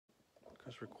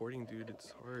Gosh, recording, dude,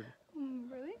 it's hard.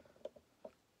 Really?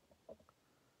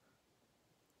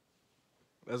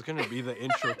 That's gonna be the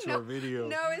intro to our video.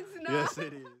 No, it's not. Yes,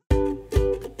 it is.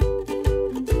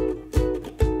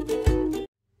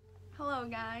 Hello,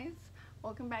 guys.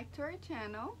 Welcome back to our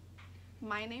channel.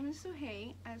 My name is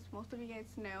Suhei, as most of you guys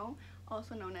know,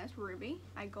 also known as Ruby.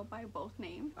 I go by both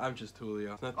names. I'm just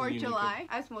Julio. Nothing Or unique. July,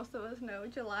 as most of us know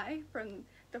July from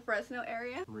the Fresno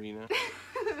area. Marina.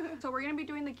 So we're gonna be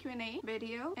doing the Q&A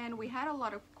video, and we had a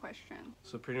lot of questions.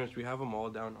 So pretty much we have them all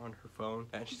down on her phone,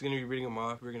 and she's gonna be reading them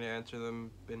off. We're gonna answer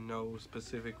them in no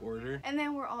specific order. And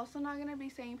then we're also not gonna be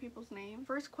saying people's names.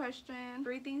 First question: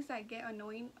 3 things that get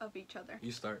annoying of each other.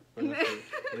 You start.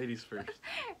 Ladies first.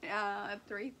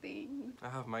 3 things. I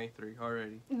have my 3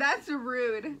 already. That's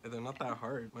rude. And they're not that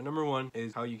hard. My number 1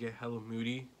 is how you get hella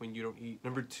moody when you don't eat.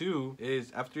 Number 2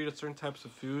 is after you eat certain types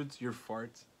of foods, your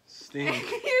farts stink.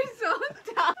 You're so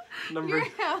dumb.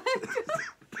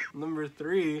 Number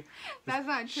 3. That's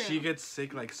not true. She gets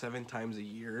sick like 7 times a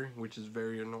year, which is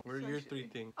very annoying. What are your 3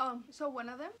 things? So one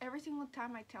of them, every single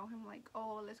time I tell him like,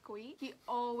 oh, let's go eat, he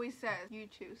always says, you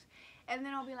choose. And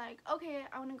then I'll be like, okay,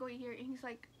 I want to go eat here. And he's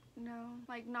like, no,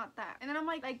 like not that. And then I'm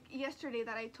like yesterday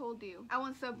that I told you, I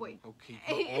want Subway. Okay,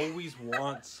 you always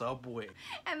want Subway.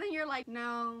 And then you're like,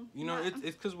 no. You know, no.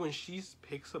 it's because when she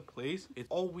picks a place, it's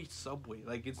always Subway.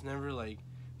 Like, it's never like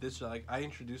this. Like, I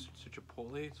introduced her to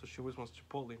Chipotle, so she always wants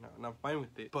Chipotle now, and I'm fine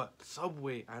with it. But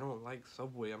Subway, I don't like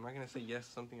Subway. I'm not gonna say yes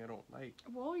to something I don't like.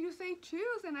 Well, you say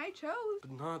choose, and I chose.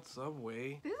 But not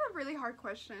Subway. This is a really hard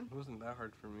question. It wasn't that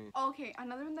hard for me. Okay,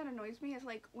 another one that annoys me is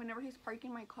like whenever he's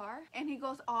parking my car and he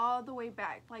goes all the way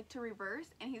back, like to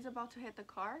reverse, and he's about to hit the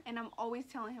car, and I'm always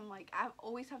telling him, like, I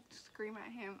always have to scream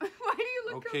at him. Why do you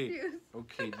look confused?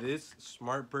 Okay, this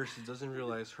smart person doesn't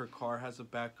realize her car has a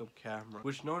backup camera,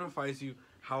 which notifies you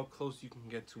how close you can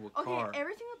get to a car. Okay,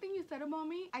 every single thing you said about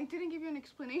me, I didn't give you an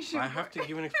explanation. I have to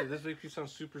give an explanation. This makes you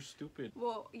sound super stupid.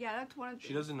 Well, yeah, that's one of the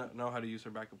She doesn't know how to use her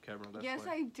backup camera. That's yes,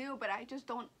 why. I do, but I just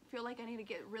don't feel like I need to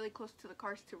get really close to the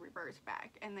cars to reverse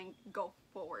back and then go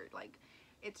forward. Like,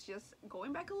 it's just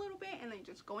going back a little bit and then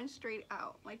just going straight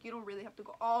out. Like, you don't really have to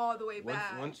go all the way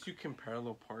back. Once you can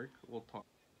parallel park, we'll talk.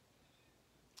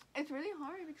 It's really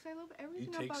hard because I love everything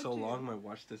about you. You take so long, my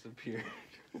watch disappeared.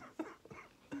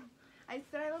 I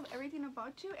said I love everything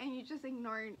about you, and you just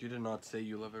ignored. You did not say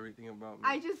you love everything about me.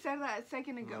 I just said that a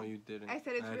second ago. No, you didn't. I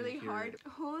said it's really hard.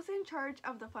 Who's in charge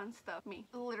of the fun stuff? Me.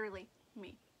 Literally,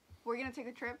 me. We're gonna take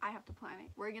a trip. I have to plan it.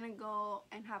 We're gonna go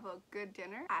and have a good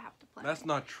dinner. I have to plan it. That's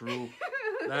not true.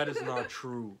 That is not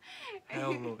true.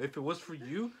 Hell no. If it was for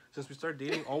you, since we started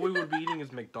dating, all we would be eating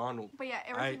is McDonald's. But yeah,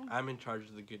 I'm in charge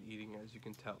of the good eating, as you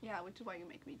can tell. Yeah, which is why you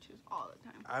make me choose all the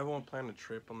time. I won't plan a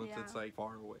trip unless it's like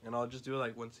far away, and I'll just do it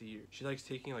like once a year. She likes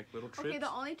taking like little trips. Okay,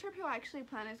 the only trip he'll actually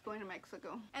plan is going to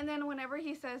Mexico. And then whenever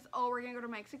he says, oh, we're gonna go to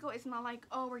Mexico, it's not like,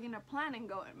 oh, we're gonna plan and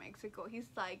go to Mexico. He's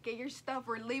like, get your stuff,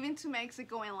 we're leaving to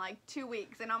Mexico in like 2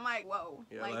 weeks. And I'm like, whoa,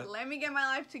 yeah, like, let me get my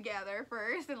life together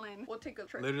first, and then we'll take a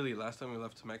trip. Literally, last time we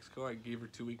left to Mexico, I gave her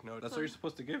 2-week notice. That's what you're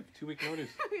supposed to give, 2-week notice.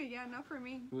 Yeah, not for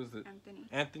me. Who is it? Anthony.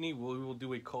 Anthony, we will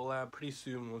do a collab pretty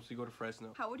soon once we go to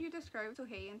Fresno. How would you describe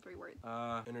Suhei in 3 words?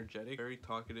 Energetic, very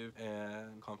talkative,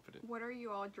 and confident. What are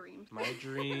your all dreams? My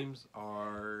dreams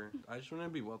are, I just want to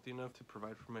be wealthy enough to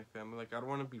provide for my family. Like, I don't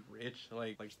want to be rich,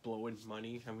 like blowing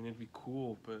money. I mean, it'd be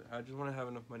cool, but I just want to have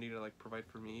enough money to like provide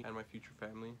for me and my future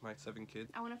family, my 7 kids.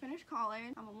 I want to finish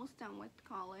college. I'm almost done with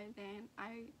college. Then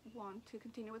I want to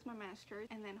continue with my master's,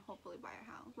 and then hopefully buy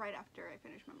a house right after I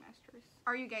finish my master's.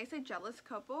 Are you guys a jealous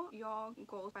couple? Y'all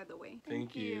goals, by the way.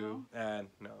 Thank you. And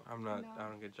no, I'm not. No. I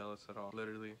don't get jealous at all.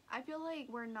 Literally. I feel like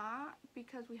we're not,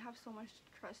 because we have so much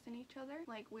trust in each other.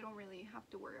 Like, we don't really have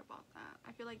to worry about that.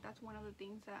 I feel like that's one of the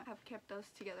things that have kept us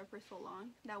together for so long,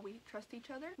 that we trust each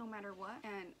other no matter what,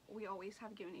 and we always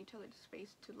have given each other the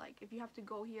space to, like, if you have to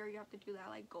go here, you have to do that,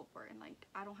 like, go for it. And like,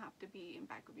 I don't have to be in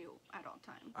back of you at all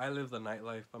times. I live the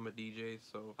nightlife. I'm a DJ,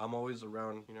 so I'm always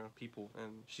around, you know, people,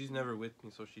 and she's never with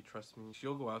me, so she trusts me.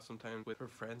 She'll go out sometimes with her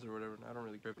friends or whatever, and I don't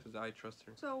really care because I trust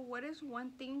her. So what is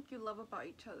one thing you love about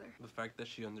each other? The fact that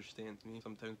she understands me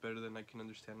sometimes better than I can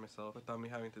understand myself without me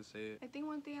having to say it. I think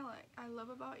one thing I love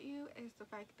about you is the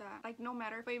fact that, like, no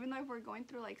matter, but even though if we're going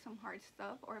through like some hard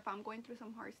stuff, or if I'm going through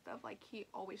some hard stuff, like, he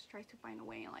always tries to find a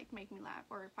way and like make me laugh,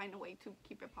 or find a way to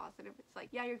keep it positive. It's like,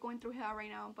 yeah, you're going through hell right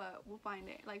now, but we'll find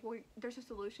it. Like, there's a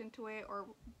solution to it, or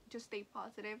just stay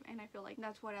positive. And I feel like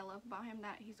that's what I love about him,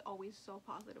 that he's always so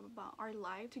positive about our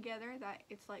life together, that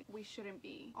it's like we shouldn't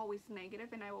be always negative.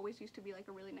 And I always used to be like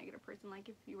a really negative person. Like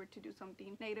if you were to do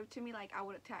something negative to me, like I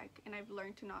would attack, and I've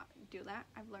learned to not do that.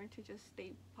 I've learned to just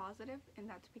stay positive, and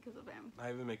that's because of him.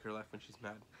 I even make her laugh when she's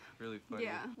mad. Really funny.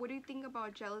 Yeah. What do you think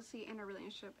about jealousy in a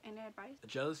relationship? Any advice?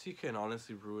 Jealousy can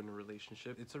honestly ruin a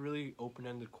relationship. It's a really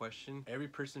open-ended question. Every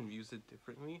person views it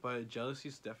differently, but jealousy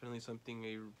is definitely something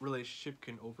a relationship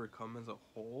can overcome as a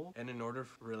whole. And in order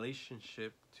for a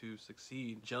relationship to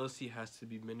succeed, jealousy has to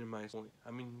be minimized.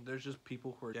 I mean, there's just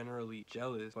people who are generally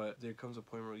jealous, but there comes a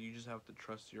point where you just have to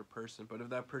trust your person. But if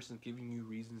that person's giving you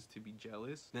reasons to be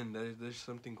jealous, then there's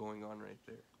something going on right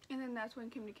there. And then that's when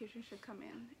communication should come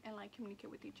in, and like communicate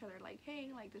with each other, like, hey,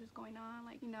 like this is going on,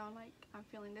 like, you know, like I'm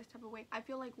feeling this type of way. I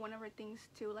feel like one of our things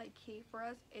too, like key for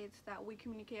us, is that we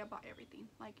communicate about everything.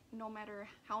 Like no matter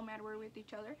how mad we're with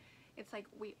each other, it's like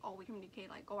we always communicate,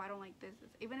 like, oh, I don't like this.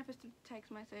 Even if it's through text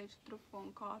message, through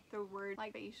phone call, through word,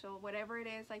 like facial, whatever it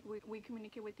is, like we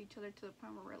communicate with each other to the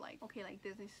point where we're like, okay, like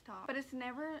this needs to stop. But it's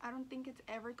never, I don't think it's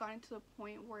ever gotten to the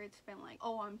point where it's been like,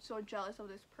 oh, I'm so jealous of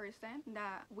this person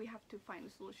that we have to find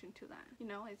a solution to that. You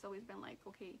know, it's always been like,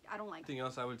 okay, I don't like. Something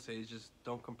else I would say is just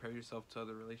don't compare yourself to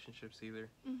other relationships either.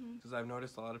 Because I've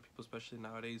noticed a lot of people, especially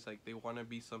nowadays, like they want to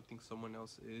be something someone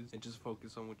else is, and just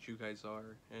focus on what you guys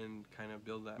are and kind of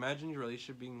build that. Imagine your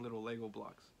relationship being little Lego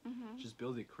blocks. Just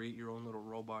build it, create your own little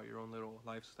robot, your own little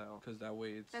lifestyle, because that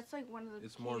way that's like one of the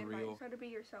it's key more advice. real. How to be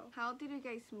yourself. How did you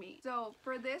guys meet? So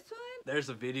for this one, there's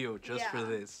a video just for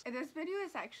this. And this video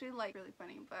is actually like really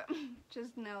funny, but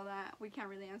just know that we can't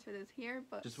really answer this here.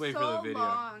 But just wait so for the video.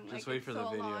 Long, just like, wait for the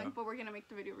video. Long, but we're gonna make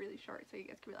the video really short, so you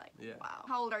guys can be like, yeah. wow.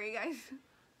 How old are you guys?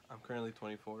 I'm currently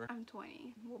 24. I'm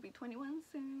 20. We'll be 21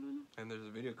 soon. And there's a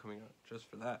video coming out just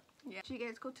for that. Yeah. Do you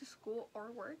guys go to school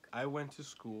or work? I went to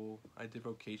school. I did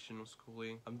vocational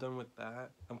schooling. I'm done with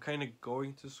that. I'm kind of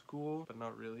going to school, but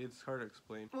not really. It's hard to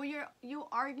explain. Well, you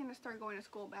are gonna start going to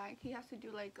school back. He has to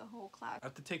do like a whole class. I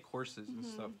have to take courses and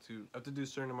stuff too. I have to do a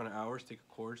certain amount of hours, take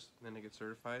a course, then I get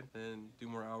certified. Then do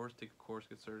more hours, take a course,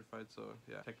 get certified. So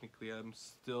yeah, technically I'm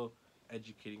still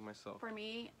educating myself. For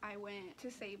me, I went to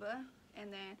Ceiba,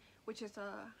 and then, which is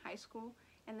a high school,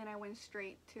 and then I went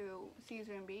straight to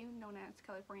CSUMB, known as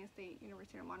California State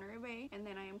University of Monterey Bay, and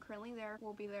then I am currently there.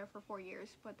 Will be there for 4 years,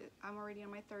 but I'm already in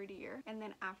my third year, and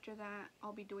then after that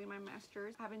I'll be doing my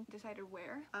master's. I haven't decided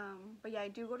where, but yeah, I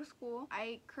do go to school.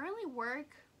 I currently work,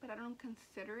 but I don't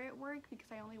consider it work because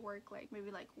I only work like maybe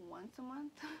like once a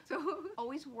month. So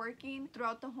always working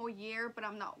throughout the whole year, but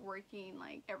I'm not working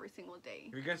like every single day.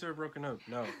 Have you guys ever broken up?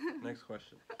 No. Next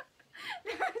question.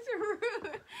 That's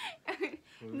rude.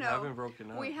 We haven't broken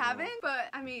up. We haven't, but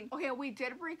I mean, okay, we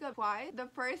did break up twice. The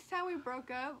first time we broke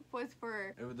up was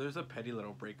for... There's a petty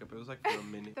little breakup. It was like for a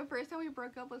minute. The first time we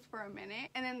broke up was for a minute,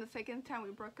 and then the second time we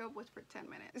broke up was for 10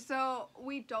 minutes. So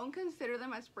we don't consider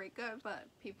them as breakups, but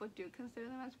people do consider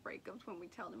them as breakups when we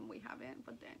tell them we haven't,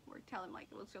 but then we're telling like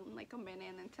it was like a minute,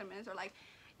 and then 10 minutes are like,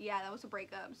 yeah, that was a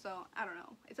breakup. So I don't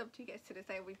know. It's up to you guys to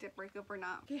decide if we did break up or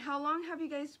not. Okay, how long have you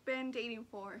guys been dating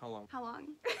for? How long? How long?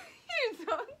 You're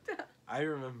so dumb. I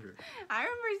remember. I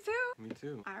remember too. Me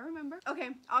too. I remember. Okay,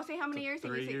 I'll say how many years.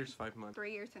 3 years, 5 months.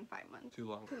 3 years and 5 months. Too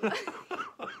long.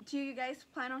 Do you guys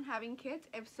plan on having kids?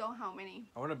 If so, how many?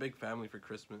 I want a big family for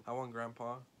Christmas. I want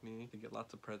grandpa, me, to get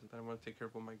lots of presents. I want to take care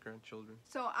of all my grandchildren.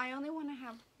 So I only want to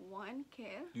have 1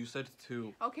 kid. You said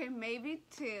 2. Okay, maybe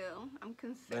 2. I'm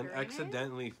considering Then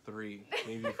accidentally 3,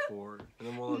 maybe 4, and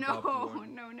then we'll adopt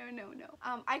one. No.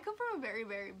 I come from a very,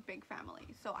 very big family,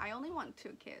 so I only want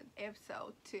 2 kids. If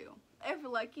so, 2. If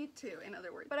lucky, 2, in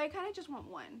other words. But I kind of just want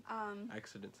 1.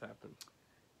 Accidents happen.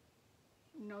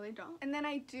 No, they don't. And then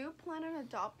I do plan on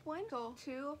adopt 1. So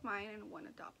 2 of mine and 1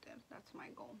 adopted. That's my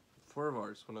goal. 4 of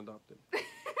ours, 1 adopted.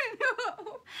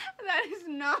 No, that is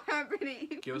not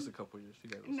happening. Give us a couple years.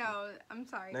 You guys. No, I'm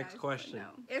sorry. Next guys, question.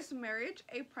 No. Is marriage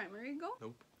a primary goal?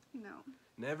 Nope. No.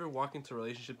 Never walk into a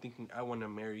relationship thinking I want to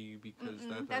marry you because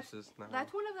that's just not.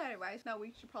 That's one of the advice that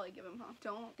we should probably give him, huh?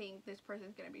 Don't think this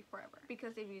person's gonna be forever,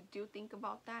 because if you do think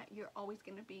about that, you're always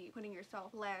gonna be putting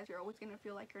yourself less. You're always gonna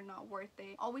feel like you're not worth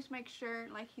it. Always make sure,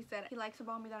 like he said, he likes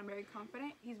about me that I'm very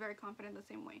confident. He's very confident the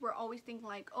same way. We're always thinking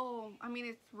like, oh, I mean,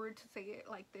 it's rude to say it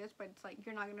like this, but it's like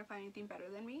you're not gonna find anything better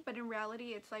than me. But in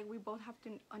reality, it's like we both have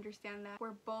to understand that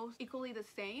we're both equally the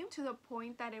same, to the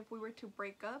point that if we were to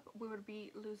break up, we would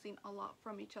be losing a lot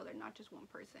from each other, not just one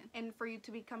person. And for you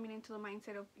to be coming into the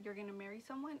mindset of you're gonna marry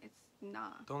someone, it's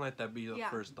not. Don't let that be the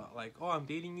first thought, like, oh, I'm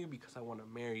dating you because I want to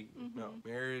marry you. No,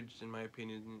 marriage, in my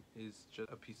opinion, is just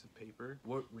a piece of paper.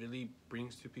 What really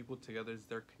brings two people together is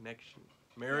their connection.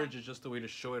 Marriage is just a way to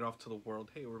show it off to the world.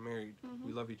 Hey, we're married.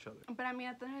 We love each other. But I mean,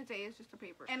 at the end of the day, it's just a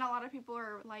paper. And a lot of people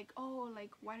are like, oh,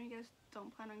 like, why don't you guys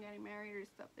don't plan on getting married or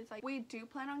stuff? It's like, we do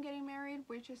plan on getting married.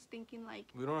 We're just thinking like,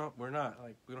 we don't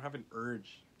have an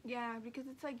urge. Yeah, because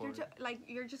it's like,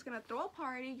 you're just gonna throw a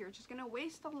party. You're just gonna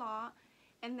waste a lot.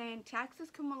 And then taxes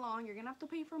come along. You're gonna have to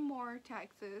pay for more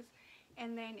taxes.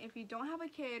 And then if you don't have a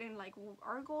kid, and like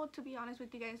our goal, to be honest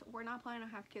with you guys, we're not planning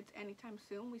to have kids anytime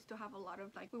soon. We still have a lot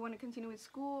of like, we want to continue with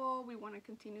school. We want to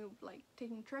continue like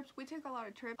taking trips. We take a lot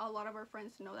of trips. A lot of our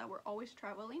friends know that we're always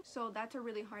traveling. So that's a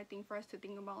really hard thing for us to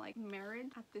think about, like marriage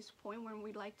at this point when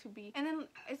we like to be. And then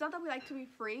it's not that we like to be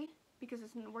free, because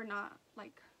we're not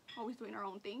like always doing our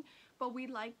own thing, but we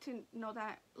like to know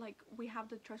that like we have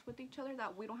the trust with each other,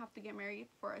 that we don't have to get married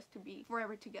for us to be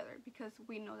forever together, because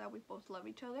we know that we both love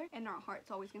each other and our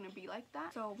heart's always going to be like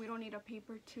that. So we don't need a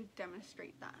paper to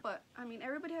demonstrate that. But I mean,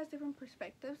 everybody has different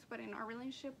perspectives, but in our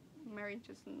relationship, marriage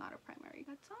is not a primary.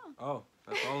 That's all. Oh,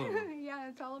 that's all of them. Yeah,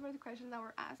 it's all over the questions that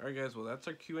were asked. Alright guys, well that's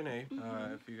our Q&A.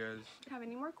 If you guys have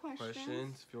any more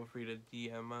questions, feel free to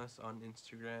DM us on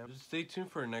Instagram. Just stay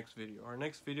tuned for our next video. Our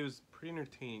next video is pretty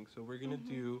entertaining, so we're gonna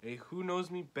do a Who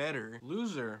Knows Me Better.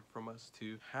 Loser from us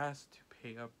two has to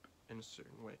pay up in a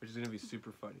certain way, which is gonna be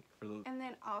super funny for those. And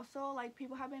then also, like,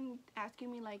 people have been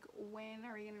asking me like, when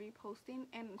are we gonna be posting?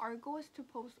 And our goal is to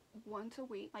post once a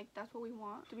week. Like, that's what we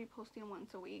want, to be posting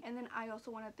once a week. And then I also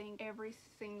want to thank every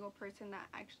single person that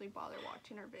actually bothered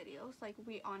watching our videos. Like,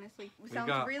 we honestly, we sounds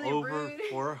got really over rude.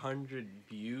 400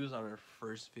 views on our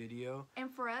first video,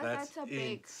 and for us that's a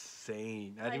big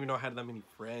insane. I didn't even know I had that many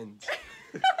friends.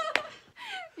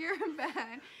 You're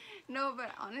bad. No,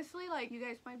 but honestly, like, you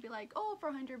guys might be like, oh,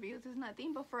 400 views is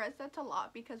nothing, but for us that's a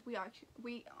lot, because we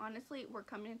honestly we're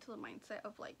coming into the mindset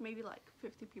of like maybe like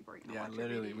 50 people are gonna watch our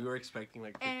video. We were expecting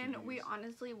like 50 and views. we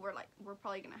honestly we're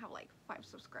probably gonna have like 5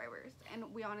 subscribers, and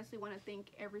we honestly want to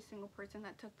thank every single person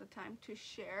that took the time to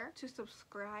share, to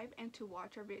subscribe, and to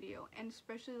watch our video, and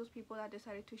especially those people that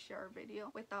decided to share our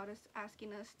video without us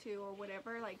asking us to or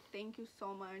whatever. Like, thank you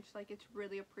so much. Like, it's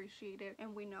really appreciated,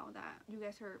 and we know that you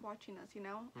guys are watching us, you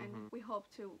know, and we hope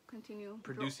to continue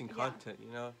producing content.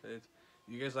 You know,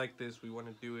 you guys like this, we want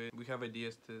to do it. We have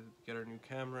ideas to get our new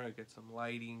camera, get some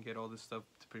lighting, get all this stuff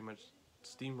to pretty much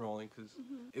steamrolling, because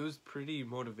it was pretty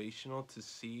motivational to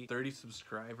see 30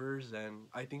 subscribers, and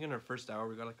I think in our first hour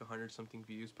we got like 100 something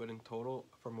views, but in total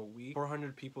from a week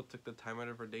 400 people took the time out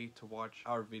of our day to watch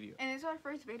our video. And it's our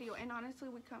first video, and honestly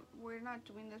we're not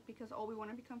doing this because, oh, we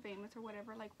want to become famous or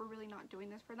whatever. Like, we're really not doing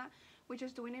this for that. We're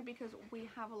just doing it because we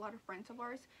have a lot of friends of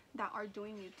ours that are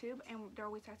doing YouTube, and they're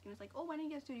always asking us like, oh, why don't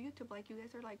you guys do YouTube? Like, you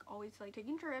guys are like always like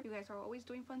taking trips, you guys are always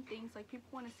doing fun things, like people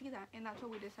want to see that, and that's why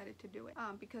we decided to do it.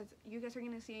 Because you guys are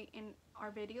gonna see in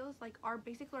our videos, like our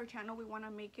channel, we want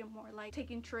to make it more like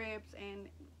taking trips and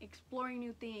exploring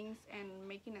new things, and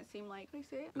making it seem like, what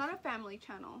do you say, not a family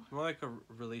channel, more like a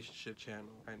relationship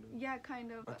channel, kind of. Yeah, kind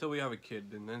of. Until we have a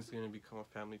kid, and then it's gonna become a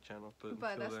family channel.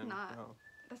 But that's then, not. No.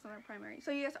 That's not our primary.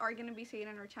 So you guys are going to be seeing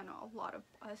on our channel a lot of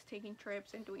us taking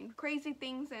trips and doing crazy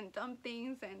things and dumb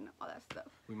things and all that stuff.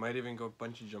 We might even go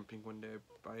bungee jumping one day.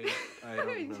 I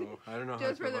don't know. I don't know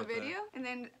just how to for the video. That. And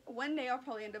then one day I'll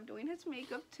probably end up doing his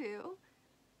makeup too.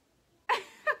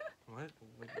 What?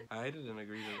 I didn't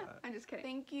agree to that. I'm just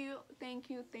kidding. Thank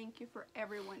you for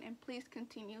everyone, and please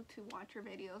continue to watch our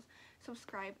videos,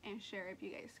 subscribe, and share if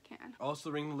you guys can. Also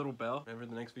ring the little bell whenever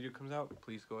the next video comes out.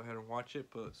 Please go ahead and watch it.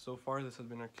 But so far this has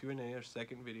been our Q&A, our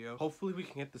second video. Hopefully we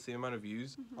can get the same amount of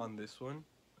views on this one,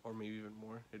 or maybe even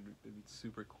more. It'd be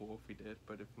super cool if we did,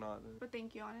 but if not, then... But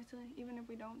thank you, honestly. Even if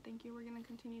we don't, thank you. We're gonna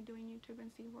continue doing YouTube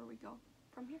and see where we go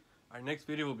from here. Our next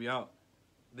video will be out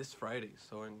this Friday,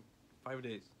 so in 5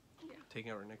 days. Yeah. Taking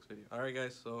out our next video. Alright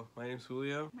guys, so my name's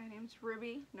Julio. My name's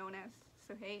Ruby, known as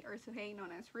Suhey, or Suhey, known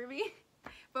as Ruby.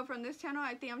 But from this channel,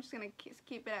 I think I'm just gonna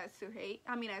keep it as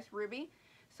as Ruby.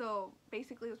 So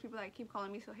basically, those people that keep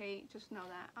calling me Suhey, just know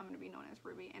that I'm gonna be known as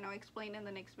Ruby. And I'll explain in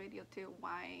the next video too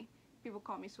why people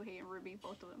call me Suhey and Ruby,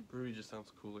 both of them. Ruby just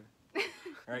sounds cooler.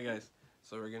 Alright guys,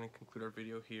 so we're gonna conclude our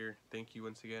video here. Thank you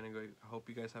once again, and I hope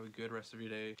you guys have a good rest of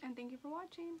your day. And thank you for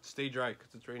watching. Stay dry,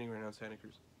 because it's raining right now in Santa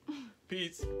Cruz.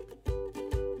 Peace.